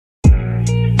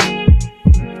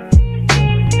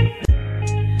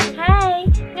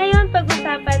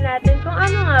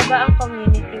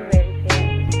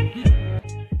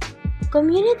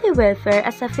Community welfare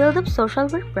as a field of social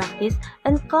work practice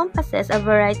encompasses a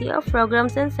variety of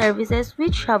programs and services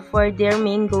which have for their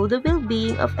main goal the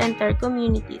well-being of entire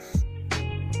communities.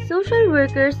 Social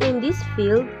workers in this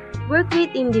field work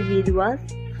with individuals,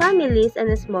 families,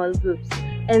 and small groups,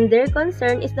 and their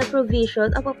concern is the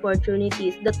provision of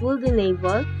opportunities that will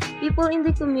enable people in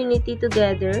the community to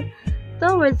gather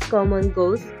towards common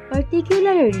goals,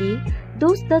 particularly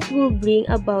those that will bring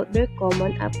about their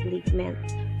common upliftment.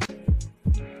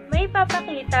 May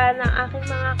papakita ng aking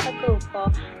mga kagrupo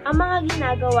ang mga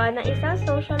ginagawa ng isang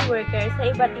social worker sa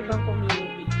iba't ibang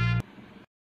community.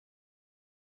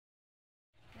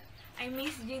 I'm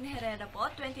Miss Herrera po,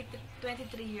 23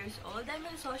 years old. I'm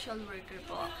a social worker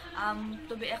po.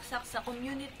 To be exact, sa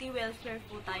community welfare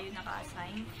po tayo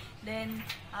naka-assign. Then,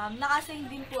 naka-assign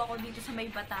din po ako dito sa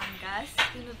may Batangas.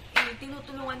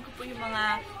 Tinutulungan ko po yung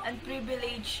mga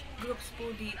unprivileged groups po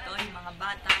dito, yung mga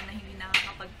bata na hindi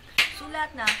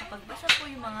nakakapagsulat, nakakapagbasa po,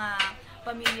 yung mga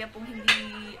pamilya pong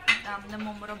hindi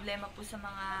namomroblema po sa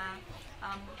mga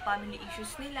family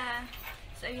issues nila.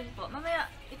 So, ayun po. Mamaya,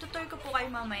 itutur ko po kayo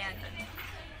mamaya doon.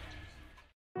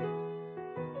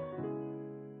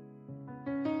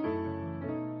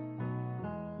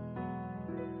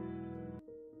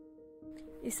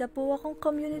 Isa po akong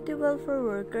community welfare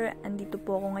worker. Andito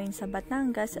po ako ngayon sa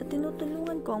Batangas at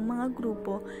tinutulungan ko ang mga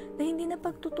grupo na hindi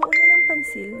napagtutuunan ng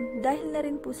pansin dahil na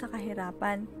rin po sa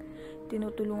kahirapan.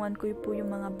 Tinutulungan ko po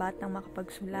yung mga batang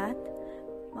makapagsulat,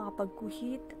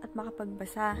 makapagkuhit at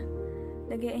makapagbasa.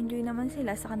 Nag-e-enjoy naman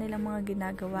sila sa kanilang mga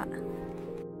ginagawa.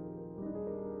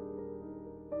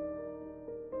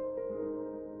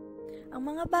 Ang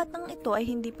mga batang ito ay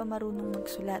hindi pa marunong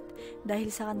magsulat dahil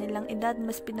sa kanilang edad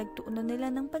mas pinagtuunan nila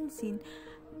ng pansin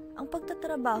ang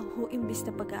pagtatrabaho imbis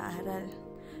na pag-aaral.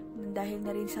 Dahil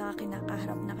na rin sa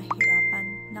kinakaharap na kahirapan,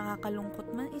 nakakalungkot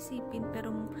man isipin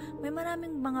pero may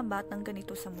maraming mga batang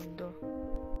ganito sa mundo.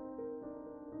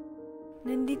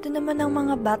 Nandito naman ang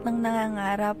mga batang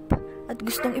nangangarap at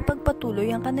gustong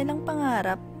ipagpatuloy ang kanilang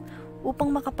pangarap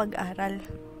upang makapag-aral.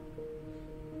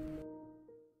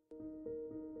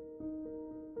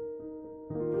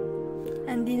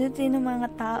 Andito din ang mga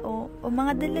tao o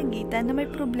mga dalagita na may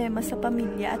problema sa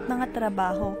pamilya at mga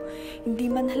trabaho.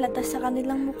 Hindi man halata sa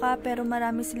kanilang mukha pero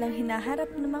marami silang hinaharap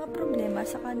ng mga problema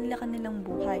sa kanilang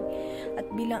buhay.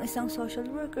 At bilang isang social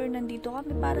worker, nandito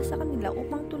kami para sa kanila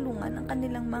upang tulungan ang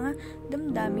kanilang mga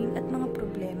damdamin at mga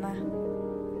problema.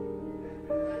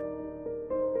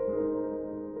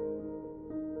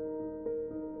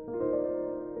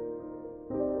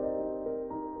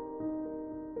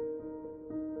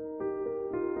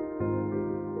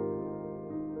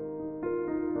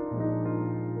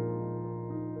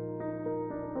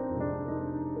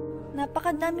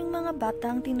 Napakadaming mga bata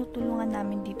ang tinutulungan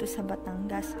namin dito sa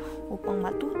Batangas upang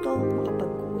matuto,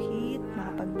 makapagguhit,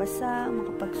 makapagbasa,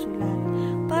 makapagsulat.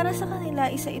 Para sa kanila,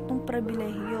 isa itong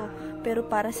pribilehiyo, pero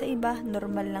para sa iba,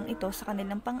 normal lang ito sa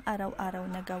kanilang pang-araw-araw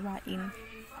na gawain.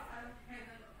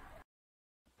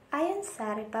 Ayon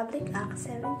sa Republic Act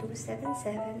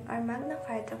 7277 or Magna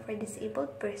Carta for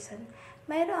Disabled Person,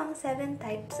 mayroong 7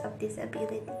 types of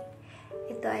disability.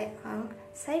 Ito ay ang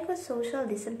psychosocial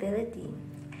disability,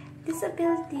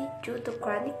 disability due to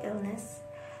chronic illness,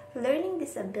 learning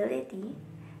disability,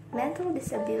 mental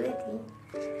disability,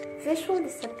 visual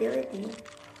disability,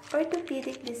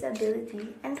 orthopedic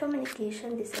disability, and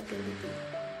communication disability.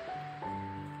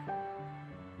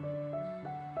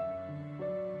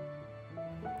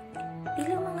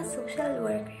 Bilang mga social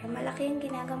worker, malaki ang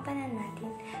ginagampanan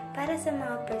natin para sa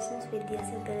mga persons with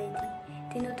disability.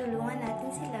 Tinutulungan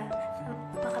natin sila na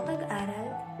makapag-aral,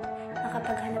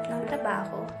 makapaghanap ng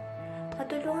trabaho,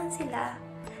 matulungan sila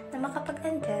na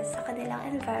makapag-adjust sa kanilang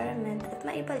environment at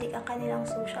maibalik ang kanilang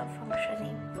social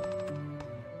functioning.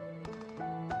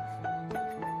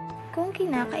 Kung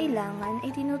kinakailangan,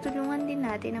 ay tinutulungan din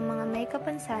natin ang mga may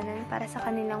kapansanan para sa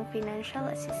kanilang financial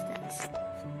assistance.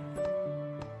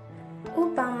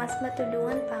 Upang mas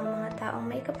matulungan pa ang mga taong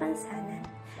may kapansanan,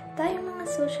 tayong mga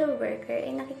social worker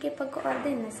ay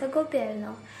nakikipag-coordinate sa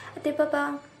gobyerno at iba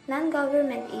pang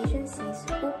non-government agencies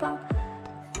upang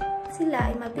sila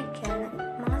ay mabigyan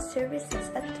ng mga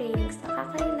services at trainings na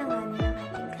kakailanganin ng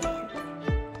ating kliyente.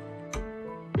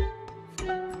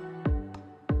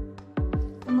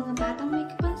 Ang mga batang may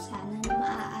kapansanan na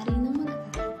maaari na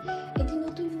mag-aral ay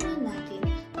tinutulungan natin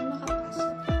na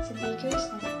makapasok sa daycare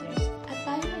centers at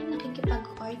tayo ay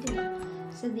nakikipag-coordinate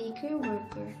sa daycare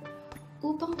worker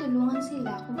upang tulungan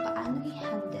sila kung paano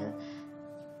i-handle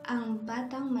ang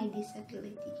batang may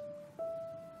disability.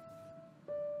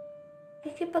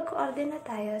 Nakikipag-coordinate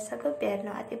tayo sa gobyerno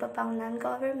at iba pang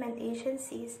non-government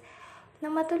agencies na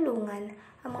matulungan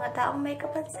ang mga taong may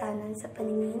kapansanan sa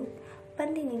paningin,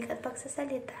 pandinig at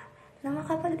pagsasalita na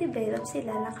makapag-develop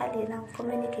sila ng kanilang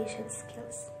communication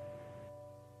skills.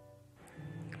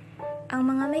 Ang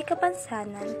mga may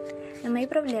kapansanan na may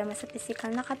problema sa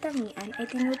pisikal na katangian ay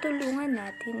tinutulungan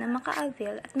natin na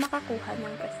maka-avail at makakuha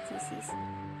ng prosthesis.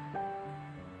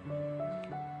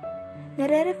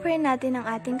 Nare-refer natin ang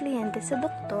ating kliyente sa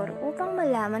doktor upang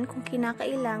malaman kung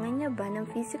kinakailangan niya ba ng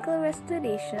physical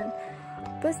restoration,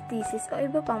 prosthesis o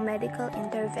iba pang medical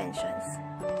interventions.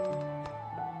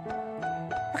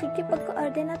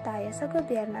 Nakikipag-koordina tayo sa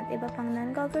gobyerno at iba pang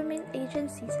non-government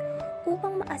agencies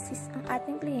upang ma-assist ang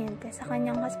ating kliyente sa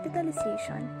kanyang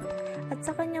hospitalization at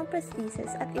sa kanyang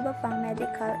prosthesis at iba pang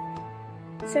medical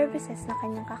services na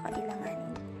kanyang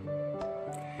kakailanganin.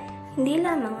 Hindi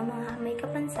lamang ang mga may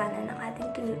kapansanan ang ating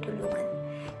tinutulungan,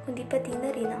 kundi pati na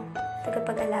rin ang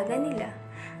tagapag-alaga nila,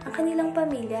 ang kanilang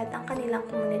pamilya at ang kanilang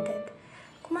komunidad.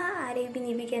 Kung maaari,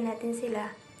 binibigyan natin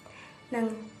sila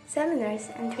ng seminars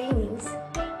and trainings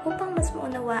upang mas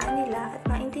maunawaan nila at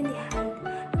maintindihan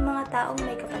ng mga taong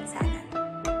may kapansanan.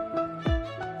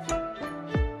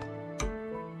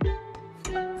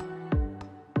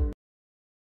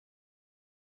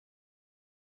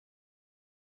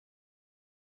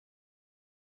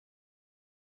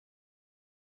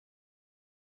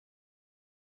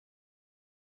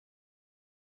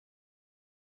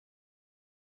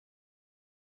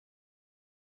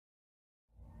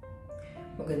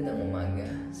 Magandang umaga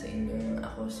sa inyo.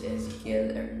 Ako si Ezekiel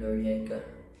Loriega,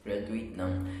 graduate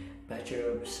ng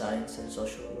Bachelor of Science in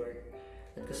Social Work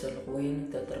at kasalukuyang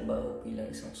nagtatrabaho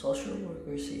bilang isang social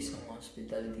worker sa isang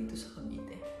hospital dito sa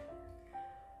Cavite.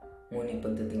 Ngunit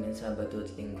pagdating ng Sabado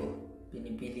at Linggo,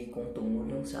 pinipili kong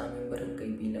tumulong sa aming barangay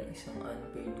bilang isang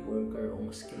unpaid worker o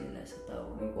mas kilala sa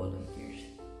tawag ng volunteers.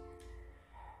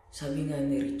 Sabi nga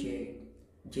ni Richard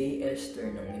J. Esther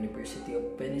ng University of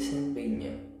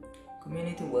Pennsylvania,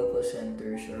 community welfare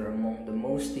centers are among the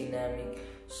most dynamic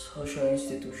social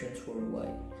institutions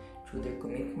worldwide. Through their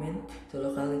commitment to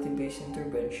locality-based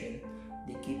intervention,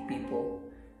 they keep people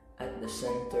at the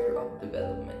center of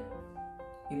development.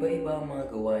 Iba-iba ang mga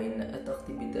gawain at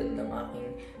aktibidad ng aking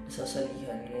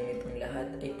nasasalihan, ngunit ang lahat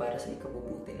ay para sa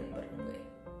ikabubuti ng barangay.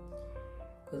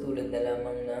 Katulad na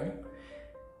lamang ng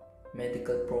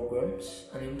medical programs,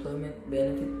 unemployment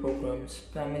benefit programs,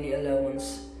 family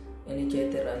allowance, and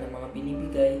etc. na mga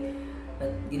binibigay at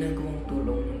ginagawang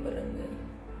tulong ng barangay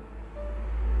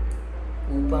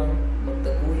upang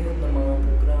magtaguyod ng mga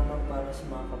programa para sa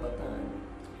mga kabataan.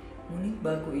 Ngunit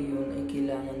bago iyon ay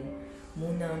kailangan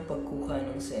muna ang pagkuha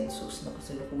ng census na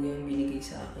kasalukuyang binigay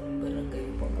sa akin ng barangay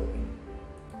upang gawin.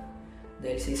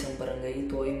 Dahil sa isang barangay,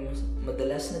 ito ay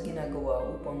madalas na ginagawa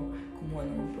upang kumuha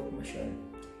ng impormasyon.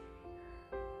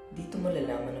 Dito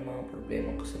malalaman ang mga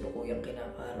problemang kasalukuyang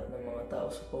kinakaharap ng mga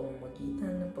tao sa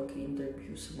pamamagitan ng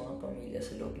pag-i-interview sa mga pamilya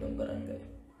sa loob ng barangay.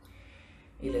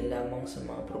 Ilan lamang sa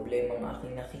mga problemang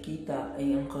aking nakikita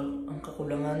ay ang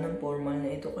kakulangan ng formal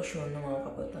na edukasyon ng mga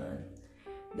kabataan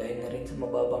dahil na rin sa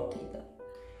mababang kita.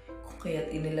 Kung kaya't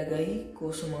inilagay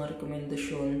ko sa mga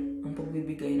rekomendasyon ang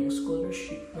pagbibigay ng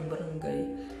scholarship ng barangay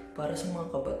para sa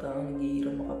mga kabataang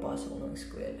naghihirap makapasok ng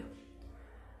eskwela.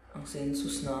 Ang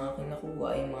census na aking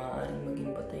nakuha ay maaaring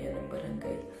maging batayan ng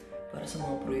barangay para sa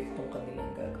mga proyektong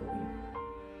kanilang gagawin.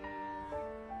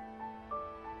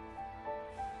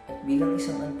 At bilang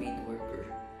isang unpaid worker,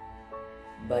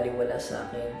 baliwala sa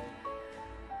akin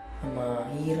ang mga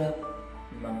hirap,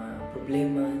 mga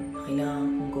problema na kailangan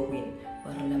kong gawin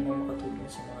para lamang makatulong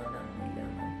sa mga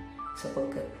nangangailangan.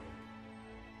 Sapagkat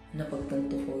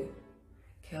napagtanto ko,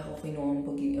 kaya ako kinuha ang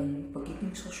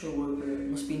pagiging social worker.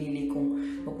 Mas pinili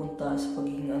kong mapunta sa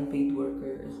pagiging unpaid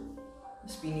worker.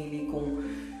 Mas pinili kong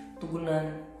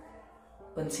tugunan,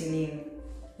 pansinin,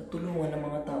 at tulungan ang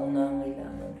mga taong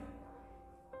nangangailangan.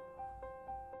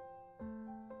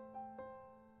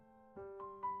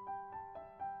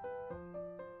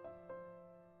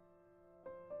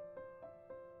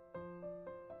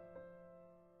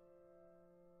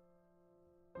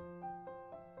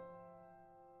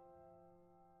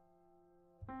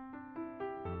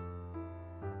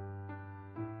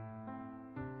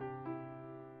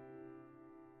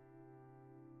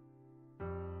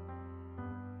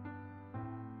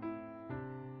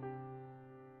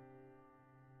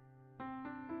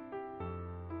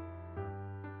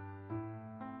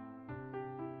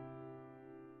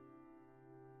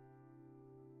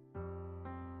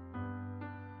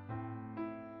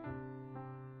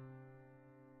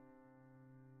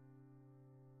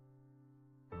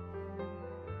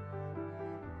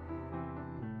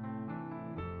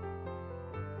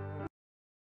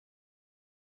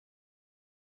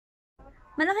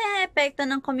 Malaki ang epekto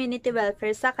ng community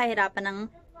welfare sa kahirapan ng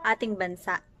ating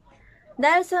bansa.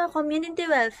 Dahil sa community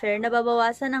welfare,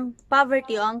 nababawasan ang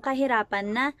poverty o ang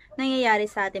kahirapan na nangyayari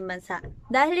sa ating bansa.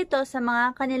 Dahil ito sa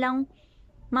mga kanilang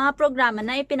mga programa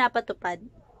na ipinapatupad,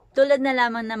 tulad na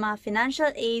lamang ng mga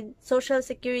financial aid, social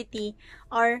security,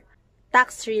 or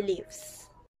tax reliefs.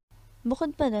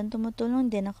 Bukod pa doon, tumutulong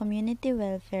din ang community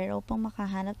welfare upang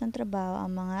makahanap ng trabaho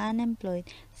ang mga unemployed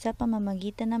sa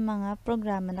pamamagitan ng mga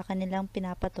programa na kanilang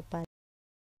pinapatupad.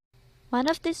 One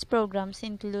of these programs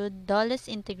include DOLE's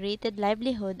Integrated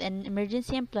Livelihood and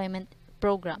Emergency Employment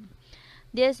Program,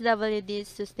 DSWD's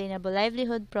Sustainable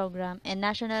Livelihood Program, and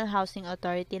National Housing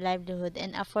Authority Livelihood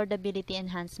and Affordability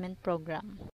Enhancement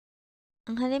Program.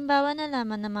 Ang halimbawa na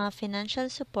lamang ng mga financial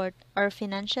support or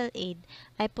financial aid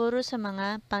ay puro sa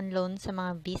mga pan-loan sa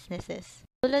mga businesses,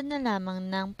 tulad na lamang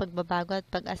ng pagbabago at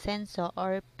pag-asenso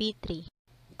or P3,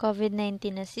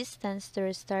 COVID-19 assistance to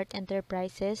restart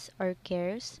enterprises or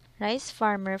CARES, Rice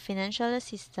Farmer Financial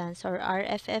Assistance or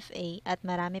RFFA at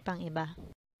marami pang iba.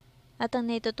 At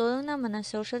ang naitutulong naman ng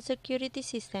Social Security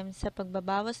System sa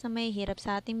pagbabawas na mahihirap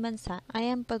sa ating bansa ay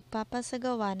ang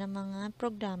pagpapasagawa ng mga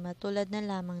programa tulad na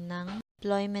lamang ng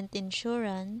employment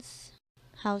insurance,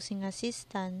 housing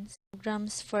assistance,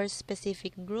 programs for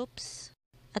specific groups,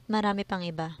 at marami pang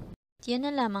iba. Yan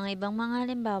na lamang ibang mga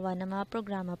halimbawa ng mga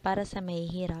programa para sa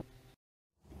mahihirap.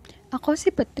 Ako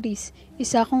si Patrice,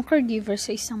 isa akong caregiver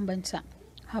sa isang bansa.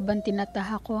 Habang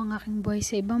tinataha ko ang aking buhay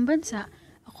sa ibang bansa,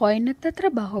 ako ay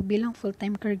nagtatrabaho bilang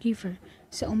full-time caregiver.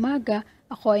 Sa umaga,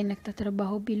 ako ay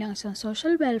nagtatrabaho bilang isang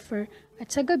social welfare at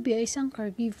sa gabi ay isang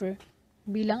caregiver.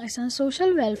 Bilang isang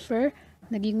social welfare,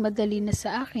 naging madali na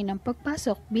sa akin ang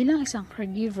pagpasok bilang isang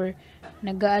caregiver.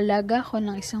 Nag-aalaga ako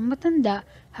ng isang matanda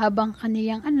habang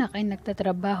kaniyang anak ay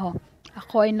nagtatrabaho.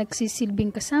 Ako ay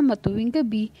nagsisilbing kasama tuwing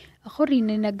gabi. Ako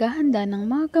rin ay naghahanda ng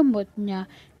mga gamot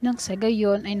niya nang sa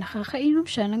gayon ay nakakainom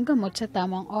siya ng gamot sa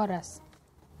tamang oras.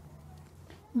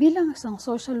 Bilang isang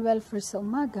social welfare sa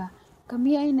umaga,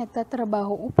 kami ay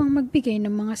nagtatrabaho upang magbigay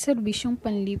ng mga serbisyong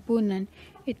panlipunan.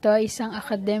 Ito ay isang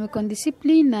akademikong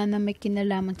disiplina na may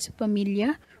kinalaman sa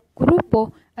pamilya,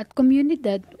 grupo at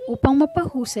komunidad upang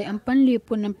mapahusay ang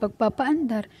panlipon ng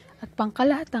pagpapaandar at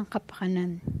pangkalahatang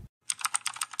kapakanan.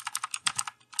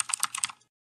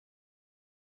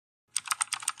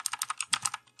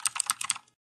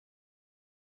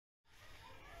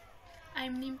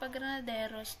 I'm Nympha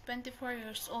Granaderos, 24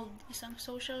 years old, isang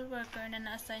social worker na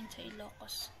na-assign sa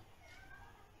Ilocos.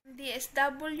 Ang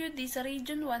DSWD sa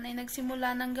Region 1 ay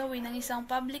nagsimula ng gawin ng isang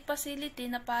public facility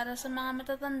na para sa mga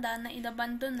matatanda na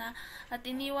inabandona at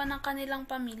iniwan ng kanilang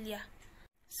pamilya.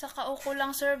 Sa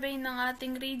kaukulang survey ng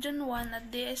ating Region 1 at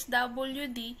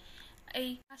DSWD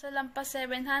ay nasa lampas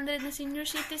 700 na senior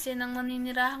citizen ang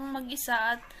naninirahang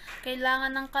mag-isa at kailangan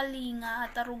ng kalinga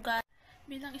at aruga.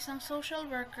 Bilang isang social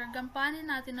worker,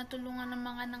 gampanin natin na tulungan ng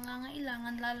mga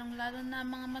nangangailangan, lalong-lalo na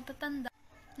mga matatanda.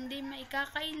 Hindi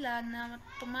maikakaila na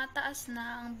tumataas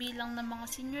na ang bilang ng mga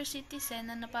senior citizen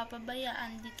na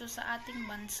napapabayaan dito sa ating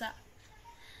bansa.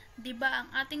 Diba ang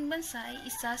ating bansa ay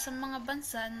isa sa mga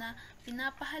bansa na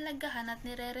pinapahalagahan at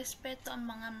nirerespeto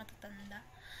ang mga matatanda.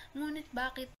 Ngunit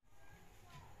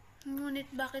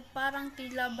bakit parang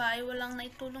tila ba ay walang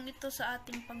naitulong ito sa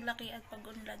ating paglaki at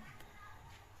pag-unlad?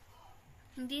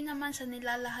 Hindi naman sa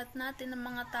nilalahat natin ng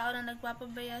mga tao na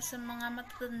nagpapabaya sa mga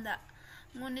matatanda.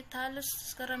 Ngunit halos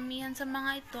karamihan sa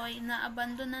mga ito ay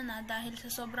inaabandona na dahil sa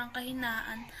sobrang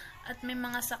kahinaan at may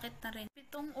mga sakit na rin.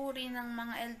 7 uri ng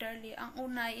mga elderly. Ang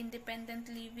una ay independent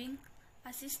living,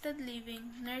 assisted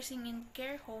living, nursing in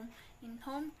care home,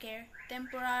 in-home care,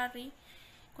 temporary,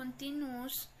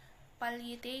 continuous,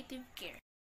 palliative care.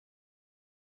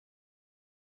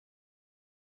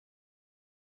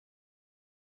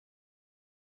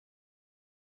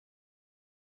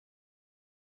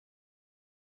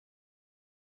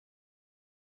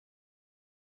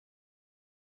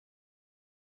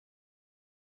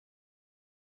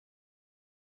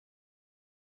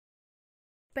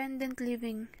 Independent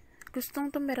living. Gustong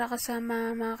tumira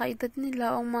kasama mga kaedad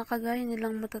nila o mga kagaya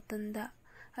nilang matatanda.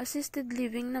 Assisted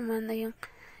living naman ay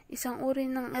isang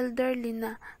uri ng elderly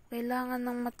na kailangan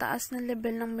ng mataas na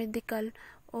level ng medical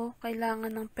o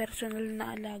kailangan ng personal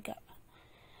na alaga.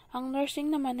 Ang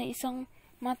nursing naman ay isang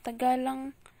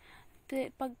matagalang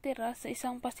pagtira sa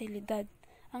isang pasilidad.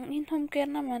 Ang in-home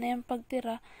care naman ay ang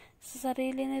pagtira sa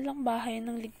sarili nilang bahay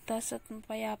ng ligtas at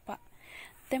mapayapa.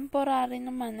 Temporary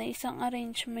naman ay isang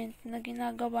arrangement na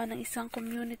ginagawa ng isang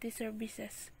community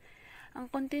services. Ang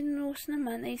continuous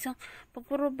naman ay isang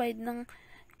pag-provide ng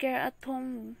care at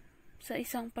home sa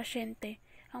isang pasyente.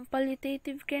 Ang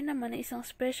palliative care naman ay isang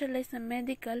specialized na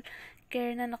medical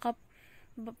care na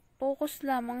focus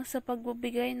lamang sa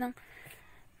pagbibigay ng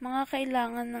mga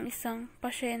kailangan ng isang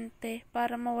pasyente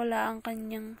para mawala ang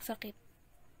kanyang sakit.